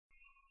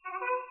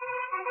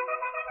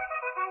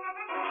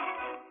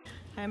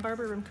Hi, I'm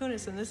Barbara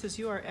Rimkunis, and this is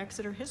your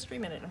Exeter History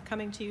Minute. I'm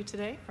coming to you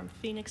today from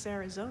Phoenix,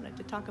 Arizona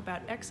to talk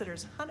about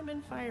Exeter's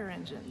Hunneman fire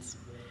engines.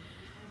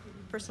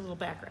 First, a little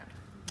background.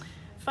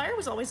 Fire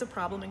was always a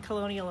problem in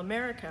colonial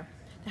America.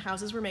 The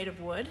houses were made of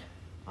wood.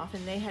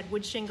 Often they had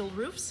wood shingled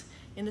roofs.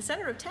 In the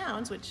center of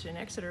towns, which in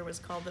Exeter was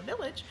called the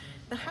village,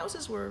 the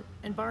houses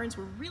and barns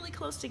were really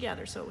close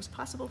together, so it was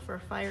possible for a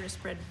fire to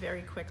spread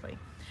very quickly.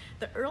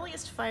 The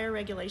earliest fire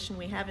regulation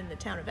we have in the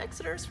town of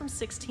Exeter is from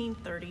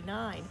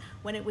 1639,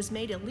 when it was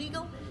made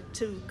illegal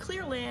to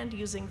clear land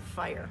using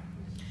fire.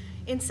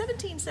 In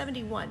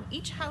 1771,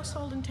 each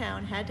household in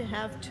town had to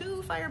have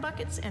 2 fire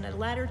buckets and a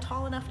ladder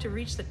tall enough to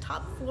reach the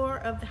top floor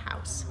of the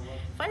house.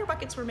 Fire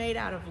buckets were made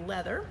out of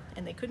leather,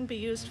 and they couldn't be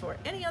used for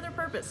any other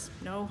purpose.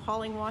 No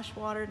hauling wash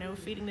water, no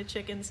feeding the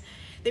chickens.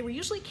 They were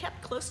usually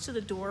kept close to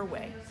the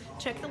doorway.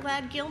 Check the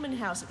Lad Gilman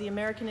House at the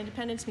American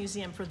Independence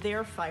Museum for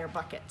their fire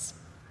buckets.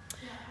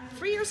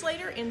 3 years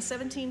later, in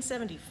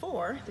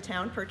 1774, the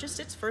town purchased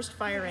its first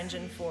fire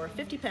engine for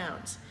 50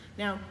 pounds.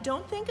 Now,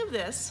 don't think of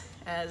this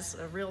as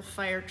a real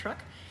fire truck.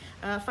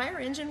 A fire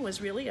engine was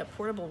really a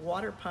portable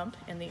water pump,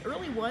 and the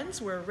early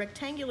ones were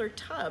rectangular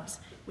tubs,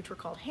 which were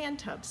called hand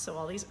tubs, so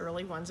all these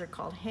early ones are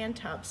called hand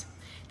tubs.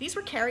 These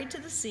were carried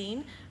to the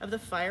scene of the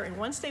fire, and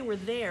once they were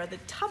there, the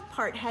tub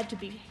part had to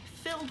be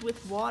filled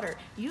with water,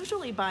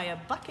 usually by a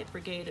bucket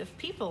brigade of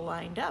people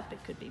lined up.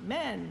 It could be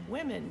men,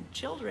 women,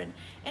 children.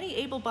 Any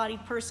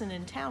able-bodied person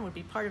in town would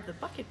be part of the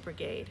bucket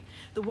brigade.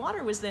 The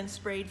water was then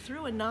sprayed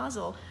through a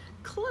nozzle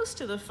close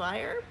to the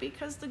fire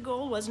because the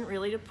goal wasn't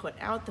really to put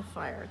out the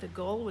fire. The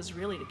goal was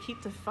really to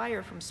keep the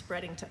fire from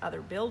spreading to other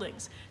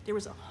buildings. There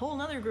was a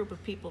whole other group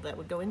of people that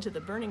would go into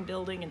the burning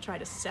building and try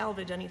to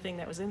salvage anything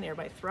that was in there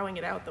by throwing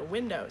it out the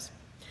windows.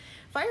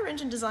 Fire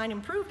engine design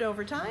improved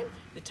over time.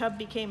 The tub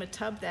became a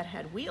tub that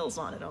had wheels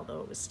on it,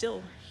 although it was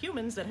still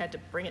humans that had to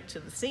bring it to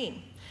the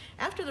scene.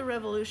 After the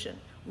Revolution,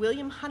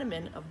 William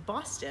Hunneman of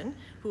Boston,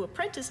 who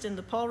apprenticed in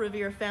the Paul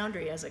Revere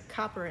foundry as a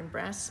copper and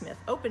brass smith,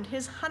 opened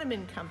his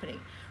Hunneman Company,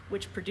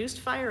 which produced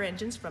fire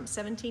engines from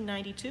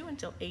 1792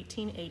 until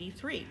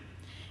 1883.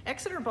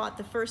 Exeter bought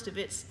the first of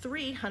its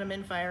 3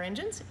 Hunneman fire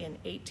engines in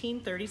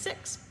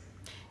 1836.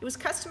 It was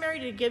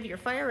customary to give your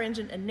fire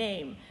engine a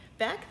name.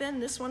 Back then,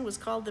 this one was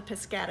called the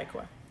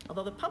Piscataqua.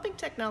 Although the pumping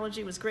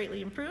technology was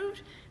greatly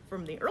improved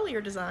from the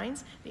earlier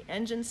designs, the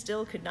engine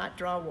still could not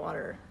draw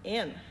water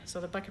in, so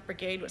the bucket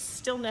brigade was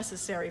still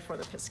necessary for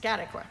the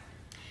Piscataqua.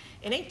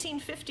 In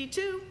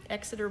 1852,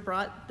 Exeter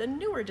brought the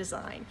newer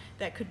design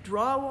that could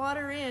draw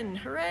water in.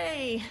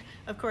 Hooray!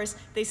 Of course,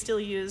 they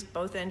still used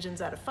both engines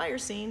at a fire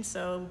scene,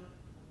 so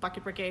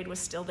bucket brigade was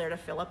still there to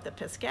fill up the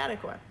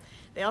Piscataqua.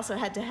 They also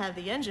had to have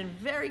the engine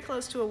very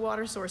close to a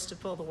water source to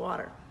pull the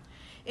water.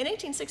 In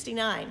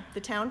 1869, the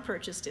town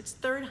purchased its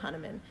 3rd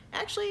Hunneman,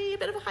 actually a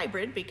bit of a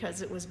hybrid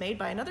because it was made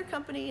by another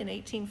company in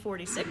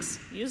 1846,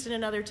 used in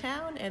another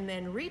town, and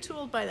then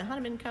retooled by the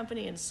Hunneman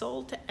Company and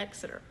sold to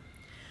Exeter.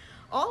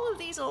 All of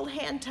these old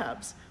hand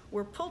tubs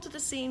were pulled to the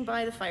scene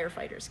by the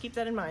firefighters. Keep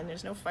that in mind,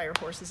 there's no fire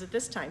horses at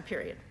this time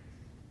period.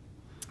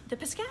 The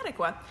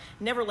Piscataqua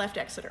never left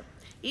Exeter,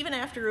 even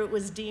after it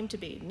was deemed to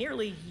be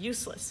nearly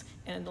useless.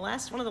 And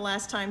one of the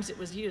last times it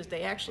was used,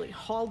 they actually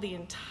hauled the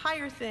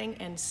entire thing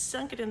and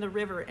sunk it in the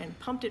river and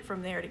pumped it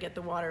from there to get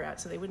the water out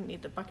so they wouldn't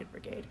need the bucket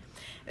brigade.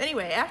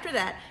 Anyway, after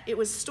that, it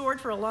was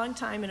stored for a long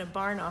time in a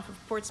barn off of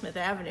Portsmouth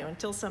Avenue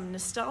until some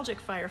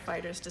nostalgic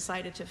firefighters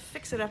decided to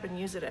fix it up and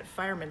use it at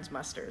firemen's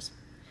musters.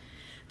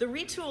 The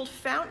retooled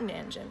fountain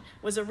engine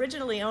was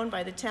originally owned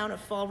by the town of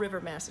Fall River,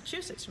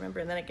 Massachusetts,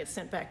 remember, and then it gets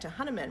sent back to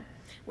Hunneman,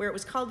 where it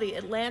was called the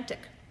Atlantic.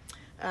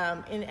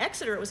 In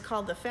Exeter, it was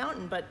called the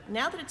Fountain, but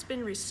now that it's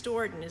been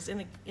restored and is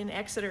in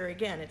Exeter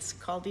again, it's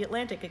called the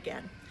Atlantic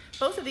again.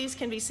 Both of these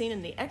can be seen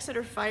in the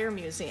Exeter Fire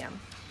Museum.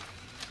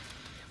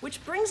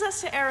 Which brings us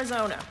to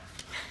Arizona.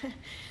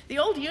 The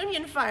old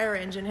Union fire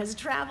engine has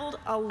traveled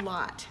a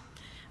lot.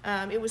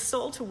 It was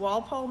sold to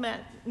Walpole,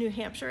 New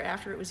Hampshire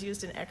after it was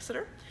used in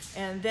Exeter,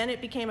 and then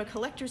it became a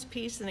collector's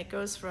piece, and it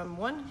goes from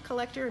one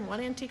collector and one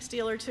antiques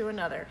dealer to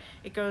another.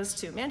 It goes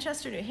to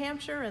Manchester, New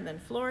Hampshire, and then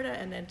Florida,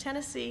 and then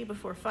Tennessee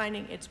before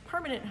finding its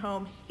permanent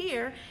home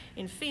here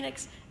in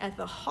Phoenix at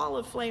the Hall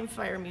of Flame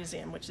Fire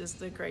Museum, which is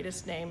the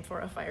greatest name for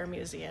a fire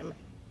museum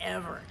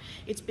ever.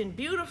 It's been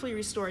beautifully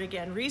restored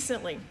again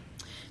recently.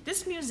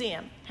 This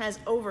museum has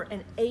over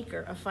an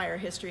acre of fire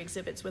history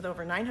exhibits with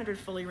over 900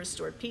 fully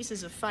restored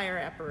pieces of fire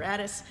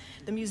apparatus.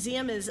 The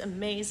museum is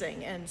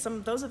amazing, and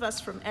those of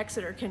us from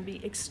Exeter can be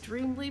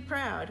extremely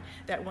proud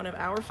that one of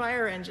our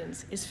fire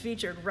engines is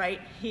featured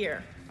right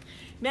here.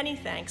 Many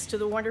thanks to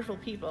the wonderful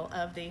people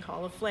of the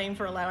Hall of Flame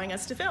for allowing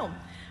us to film.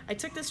 I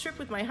took this trip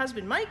with my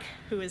husband Mike,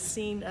 who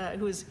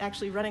is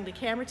actually running the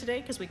camera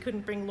today because we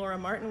couldn't bring Laura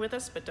Martin with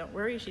us, but don't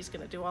worry, she's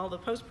going to do all the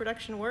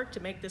post-production work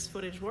to make this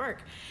footage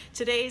work.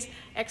 Today's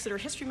Exeter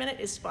History Minute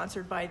is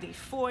sponsored by the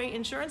Foy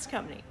Insurance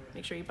Company.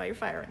 Make sure you buy your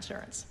fire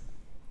insurance.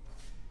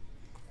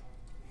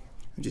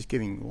 I'm just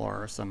giving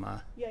Laura some...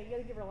 Yeah, you got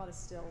to give her a lot of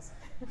stills.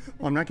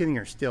 Well, I'm not giving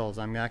her stills.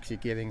 I'm actually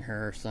giving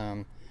her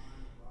some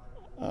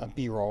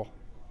B-roll.